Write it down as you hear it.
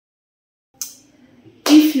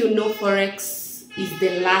you know Forex is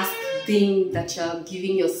the last thing that you're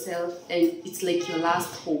giving yourself, and it's like your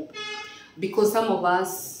last hope, because some of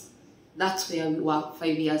us, that's where we were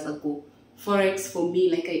 5 years ago. Forex for me,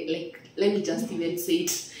 let me just even say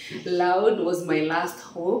it loud, was my last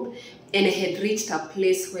hope. And I had reached a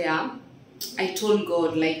place where I told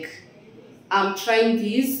God, like, I'm trying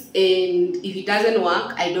this, and if it doesn't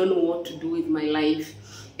work, I don't know what to do with my life.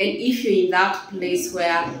 And if you're in that place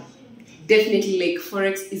where definitely like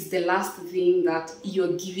Forex is the last thing that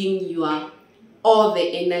you're giving your all the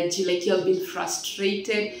energy, like you have been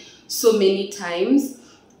frustrated so many times,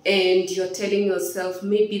 and you're telling yourself,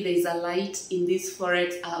 maybe there's a light in this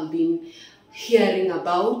Forex I've been hearing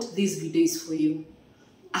about, this video is for you.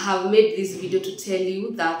 I have made this video to tell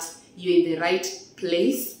you that you're in the right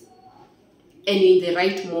place and in the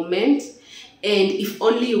right moment. And if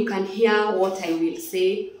only you can hear what I will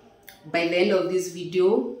say, by the end of this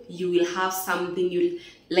video, you will have something,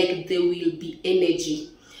 there will be energy.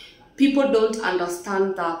 People don't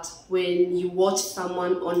understand that when you watch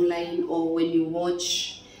someone online, or when you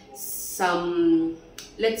watch some,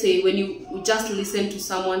 let's say when you just listen to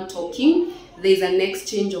someone talking, there's an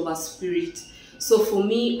exchange of a spirit. So for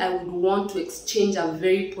me, I would want to exchange a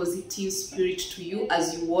very positive spirit to you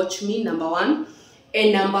as you watch me, number one.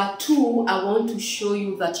 And number two, I want to show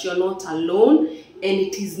you that you're not alone, and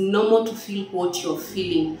it is normal to feel what you're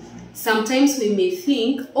feeling. Sometimes we may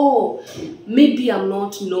think, oh, maybe I'm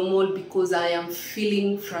not normal because I am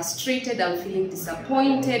feeling frustrated, I'm feeling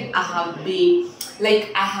disappointed, I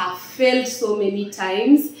have failed so many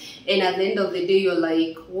times, and at the end of the day, you're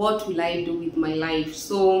like, what will I do with my life?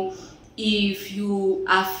 So if you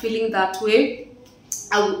are feeling that way,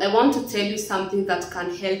 I want to tell you something that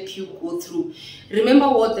can help you go through. Remember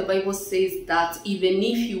what the Bible says, that even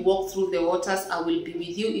if you walk through the waters, I will be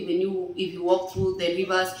with you. If you walk through the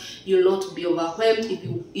rivers, you'll not be overwhelmed.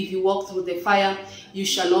 If you walk through the fire, you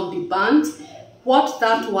shall not be burnt. What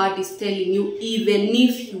that word is telling you, even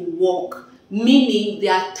if you walk, meaning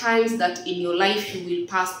there are times that in your life you will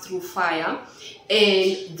pass through fire,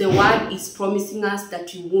 and the word is promising us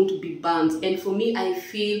that you won't be burnt. And for me, I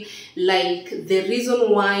feel like the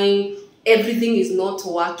reason why everything is not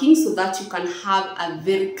working, so that you can have a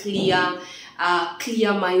very clear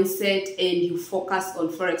mindset and you focus on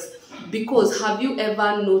Forex. Because have you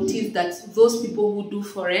ever noticed that those people who do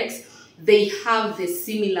Forex, they have the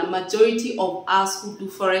similar, majority of us who do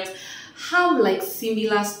Forex have like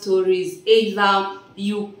similar stories. Either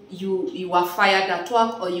you are fired at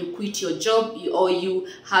work, or you quit your job, or you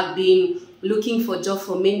have been looking for a job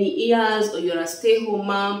for many years, or you're a stay-home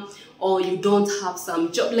mom, or you don't have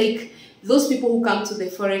some job. Like those people who come to the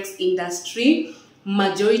Forex industry,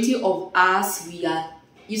 majority of us,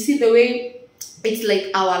 you see the way it's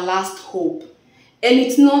like our last hope. And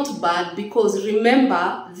it's not bad, because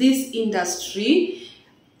remember, this industry,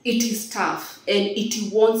 it is tough, and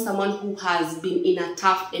it wants someone who has been in a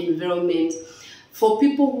tough environment. For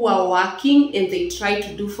people who are working and they try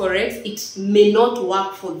to do Forex, it may not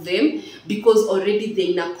work for them, because already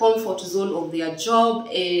they're in a comfort zone of their job.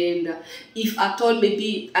 And if at all,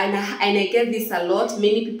 maybe, and I get this a lot,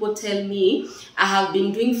 many people tell me, I have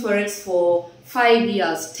been doing Forex for 5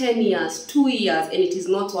 years, 10 years, 2 years, and it is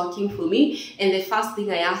not working for me. And the first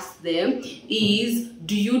thing I ask them is,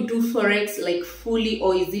 do you do Forex like fully,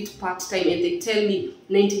 or is it part-time? And they tell me,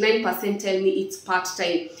 99% tell me it's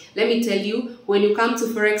part-time. Let me tell you, when you come to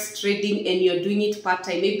Forex trading and you're doing it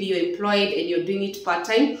part-time, maybe you're employed and you're doing it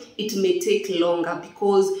part-time, it may take longer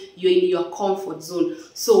because you're in your comfort zone.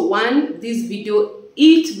 So one, this video,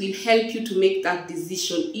 it will help you to make that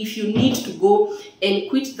decision. If you need to go and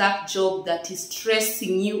quit that job that is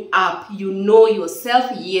stressing you up, you know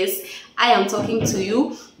yourself, yes, I am talking to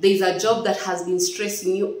you. There's a job that has been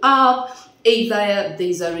stressing you up. Either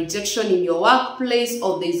there's a rejection in your workplace,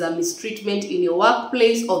 or there's a mistreatment in your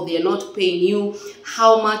workplace, or they're not paying you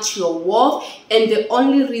how much you're worth. And the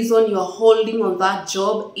only reason you're holding on that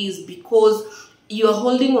job is because you're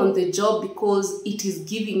holding on the job because it is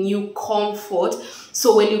giving you comfort.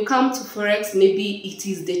 So when you come to Forex, maybe it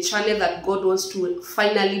is the channel that God wants to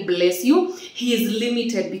finally bless you. He is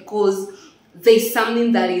limited because there's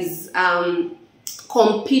something that is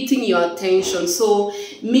competing your attention. So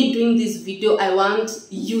me doing this video, I want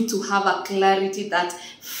you to have a clarity that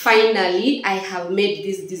finally I have made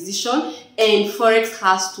this decision, and Forex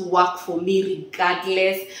has to work for me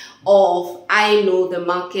regardless of, I know the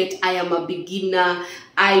market, I am a beginner,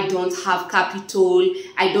 I don't have capital,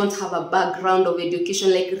 I don't have a background of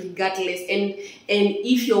education, like regardless. And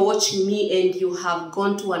if you're watching me and you have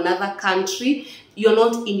gone to another country, you're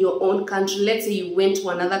not in your own country, let's say you went to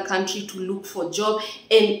another country to look for a job,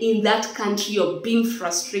 and in that country you're being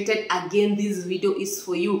frustrated, again, this video is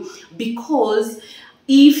for you. Because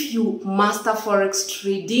if you master Forex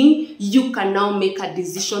trading, you can now make a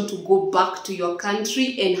decision to go back to your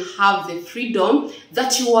country and have the freedom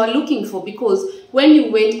that you are looking for. Because when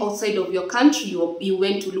you went outside of your country, you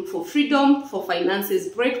went to look for freedom, for finances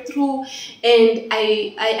breakthrough. And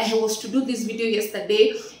I was to do this video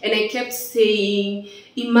yesterday, and I kept saying,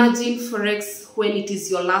 imagine Forex when it is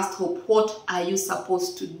your last hope. What are you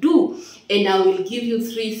supposed to do? And I will give you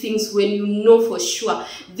 3 things when you know for sure.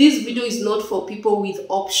 This video is not for people with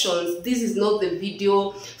options. This is not the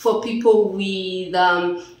video for people with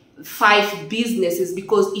 5 businesses,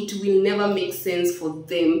 because it will never make sense for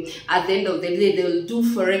them. At the end of the day, they will do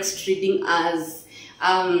Forex trading as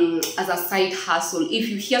a side hustle. If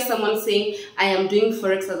you hear someone saying, I am doing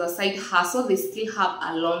Forex as a side hustle, they still have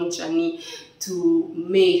a long journey to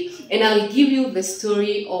make. And I'll give you the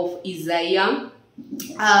story of Isaiah.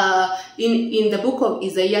 In the book of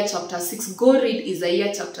Isaiah chapter 6, go read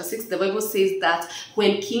Isaiah chapter 6. The Bible says that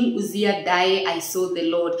when King Uzziah died, I saw the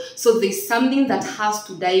Lord. So there's something that has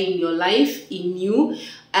to die in your life, in you.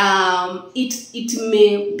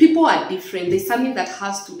 People are different. There's something that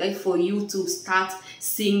has to die for you to start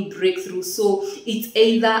seeing breakthrough. So it's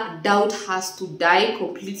either doubt has to die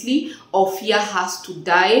completely, or fear has to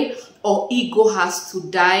die, or ego has to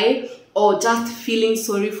die, or just feeling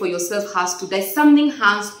sorry for yourself has to die. Something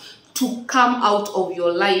has to come out of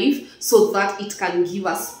your life so that it can give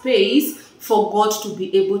a space for God to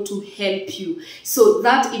be able to help you. So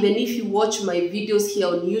that even if you watch my videos here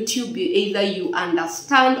on YouTube, either you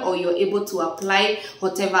understand or you're able to apply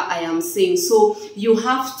whatever I am saying. So you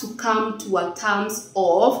have to come to a terms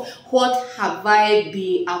of, what have I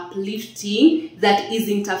been uplifting that is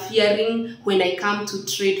interfering when I come to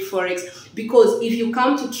trade Forex? Because if you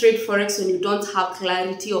come to trade Forex when you don't have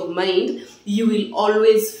clarity of mind, you will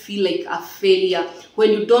always feel like a failure.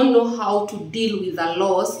 When you don't know how to deal with a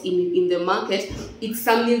loss in the market, it's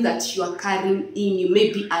something that you are carrying in you,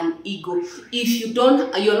 maybe an ego. If you're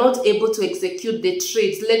not able to execute the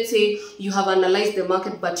trades, let's say you have analyzed the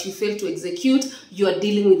market but you fail to execute, you are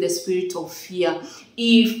dealing with the spirit of fear.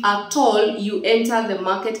 If at all you enter the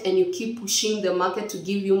market and you keep pushing the market to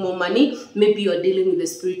give you more money, maybe you're dealing with the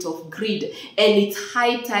spirit of greed. And it's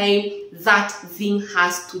high time that thing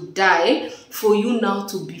has to die for you now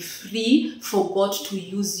to be free, for God to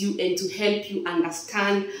use you and to help you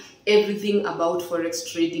understand everything about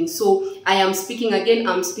Forex trading. So I am speaking again,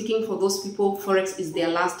 I'm speaking for those people, Forex is their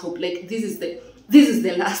last hope. Like this is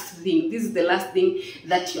the last thing. This is the last thing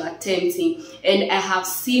that you are attempting. And I have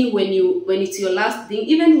seen when it's your last thing,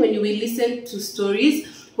 even when you will listen to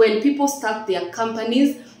stories, when people start their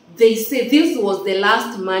companies, they say this was the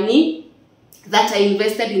last money that I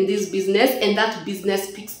invested in this business, and that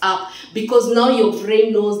business picks up, because now your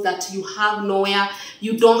brain knows that you have nowhere,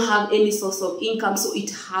 you don't have any source of income, so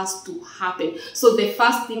it has to happen. So the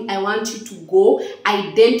first thing, I want you to go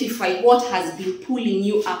identify what has been pulling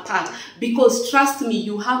you apart, because trust me,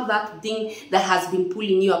 you have that thing that has been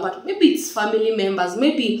pulling you apart. Maybe it's family members,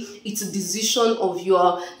 maybe it's a decision of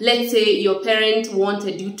your, let's say your parent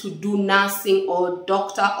wanted you to do nursing or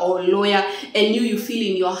doctor or lawyer, and you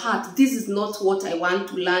feel in your heart, this is not what I want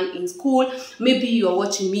to learn in school. Maybe you're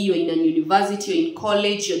watching me, you're in a university, you're in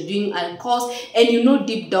college, you're doing a course, and you know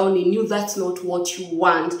deep down in you that's not what you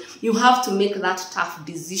want. You have to make that tough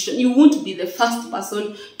decision. You won't be the first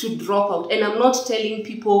person to drop out. And I'm not telling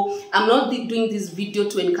people, I'm not doing this video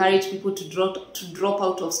to encourage people to drop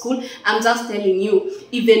out of school. I'm just telling you,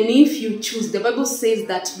 even if you choose, the Bible says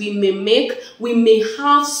that we may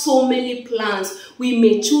have so many plans, we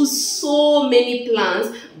may choose so many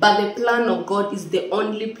plans, but the plan of God is the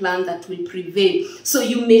only plan that will prevail. So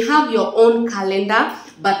you may have your own calendar,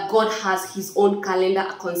 but God has his own calendar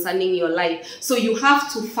concerning your life. So you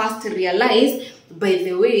have to first realize, by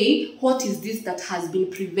the way, what is this that has been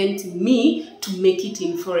preventing me to make it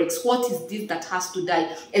in Forex? What is this that has to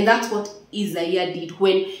die? And that's what Isaiah did.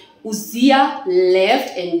 When Uzziah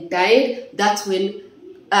left and died, that's when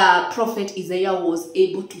prophet Isaiah was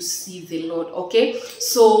able to see the Lord. Okay,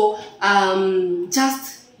 so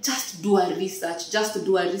just do a research. Just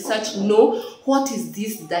do a research. Know what is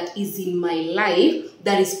this that is in my life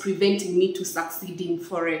that is preventing me to succeed in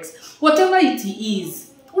Forex. Whatever it is,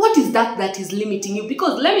 What is that is limiting you?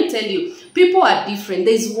 Because let me tell you, people are different.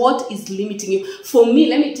 There's what is limiting you. For me,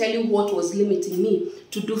 let me tell you what was limiting me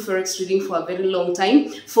to do Forex trading for a very long time.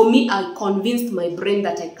 For me, I convinced my brain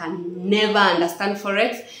that I can never understand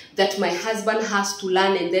Forex, that my husband has to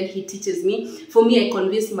learn and then he teaches me. For me, I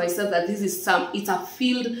convinced myself that it's a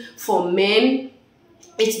field for men.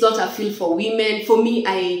 It's not a field for women. For me,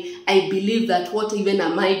 I believe that what even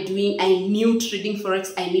am I doing? I knew trading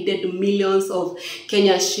Forex, I needed millions of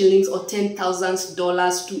Kenyan shillings or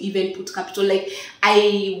 $10,000 to even put capital. Like,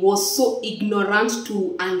 I was so ignorant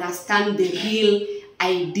to understand the real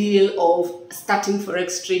ideal of starting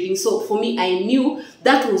Forex trading. So for me, I knew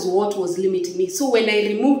that was what was limiting me. So when I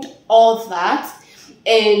removed all that,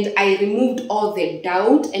 and I removed all the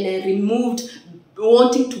doubt, and I removed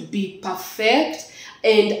wanting to be perfect,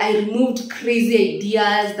 and I removed crazy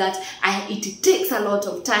ideas that it takes a lot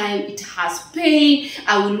of time, it has pain,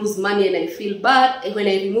 I will lose money and I feel bad. And when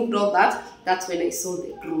I removed all that, that's when I saw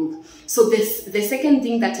the growth. So the second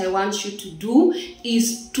thing that I want you to do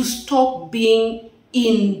is to stop being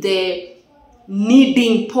in the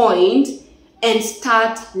needing point and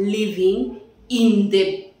start living in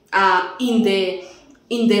the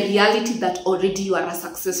reality that already you are a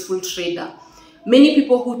successful trader. Many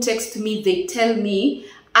people who text me, they tell me,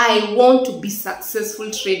 I want to be successful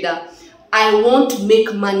trader. I want to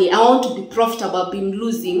make money. I want to be profitable. I've been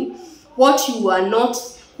losing. What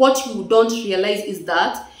you don't realize is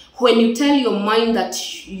that when you tell your mind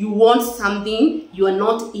that you want something, you are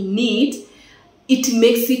not in need, it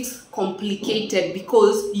makes it complicated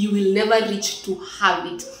because you will never reach to have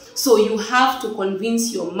it. So you have to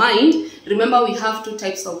convince your mind. Remember, we have two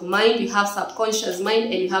types of mind. We have subconscious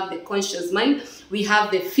mind and we have the conscious mind. We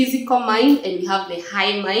have the physical mind and we have the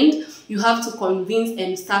high mind. You have to convince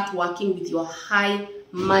and start working with your high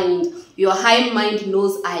mind. Your high mind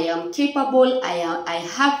knows I am capable, I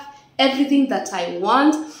have everything that I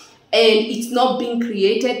want, and it's not being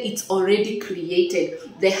created, it's already created.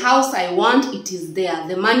 The house I want, it is there.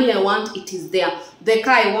 The money I want, it is there. The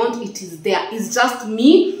car I want, it is there. It's just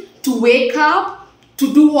me to wake up,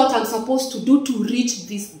 to do what I'm supposed to do to reach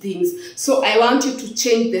these things. So I want you to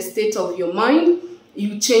change the state of your mind.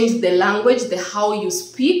 You change the language, the how you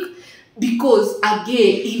speak. Because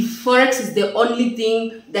again, if Forex is the only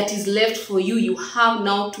thing that is left for you, you have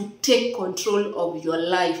now to take control of your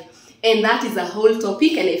life. And that is a whole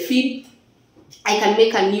topic, and I feel I can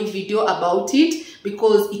make a new video about it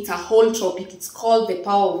because it's a whole topic. It's called the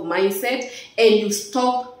power of mindset, and you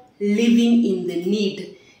stop living in the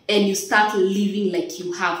need and you start living like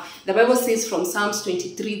you have. The Bible says from Psalms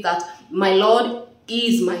 23 that my Lord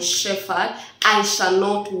is my shepherd, I shall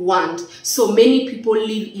not want. So many people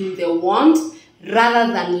live in the want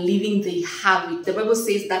rather than living they have it. The Bible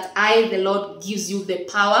says that I, the Lord, gives you the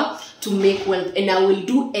power to make wealth, and I will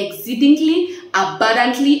do exceedingly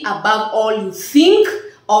abundantly above all you think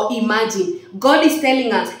or imagine. God is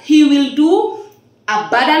telling us He will do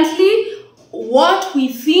abundantly what we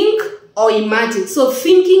think or imagine. So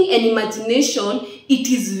thinking and imagination, it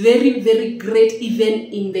is very, very great even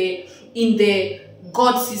in the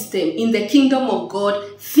God system, in the kingdom of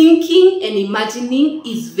God. Thinking and imagining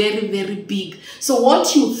is very, very big. So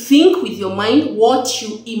what you think with your mind, what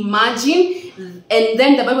you imagine, and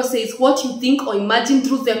then the Bible says what you think or imagine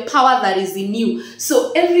through the power that is in you.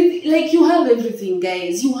 So everything, like you have everything,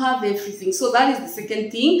 guys. You have everything. So that is the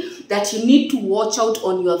second thing that you need to watch out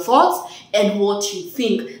on your thoughts and what you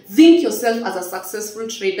think. Think yourself as a successful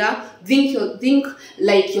trader. Think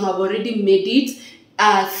like you have already made it.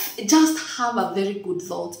 Just have a very good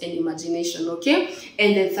thought and imagination, okay?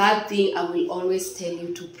 And the third thing, I will always tell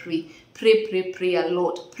you to pray. Pray, pray, pray a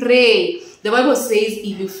lot. Pray. The Bible says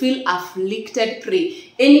if you feel afflicted,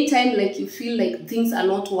 pray. Anytime like you feel like things are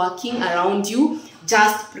not working around you,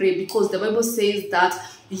 just pray, because the Bible says that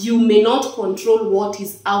you may not control what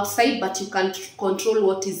is outside, but you can control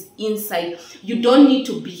what is inside. You don't need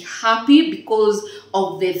to be happy because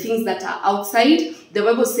of the things that are outside. The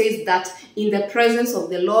Bible says that in the presence of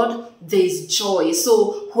the Lord, there is joy.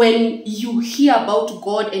 So when you hear about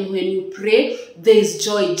God and when you pray, there is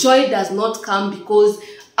joy. Joy does not come because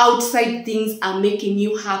outside things are making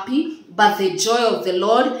you happy, but the joy of the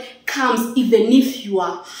Lord comes even if you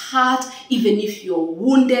are hurt, even if you're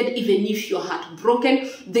wounded, even if you're heartbroken,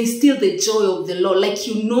 there's still the joy of the Lord. Like,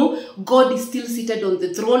 you know, God is still seated on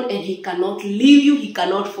the throne and He cannot leave you, He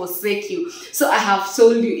cannot forsake you. So I have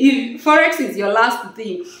told you, if Forex is your last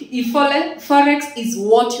thing, if Forex is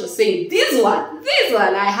what you're saying, this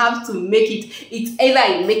one, I have to make it. It's either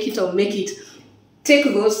I make it or make it. Take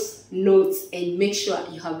those notes and make sure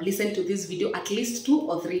you have listened to this video at least 2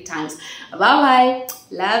 or 3 times. Bye bye.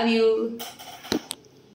 Love you.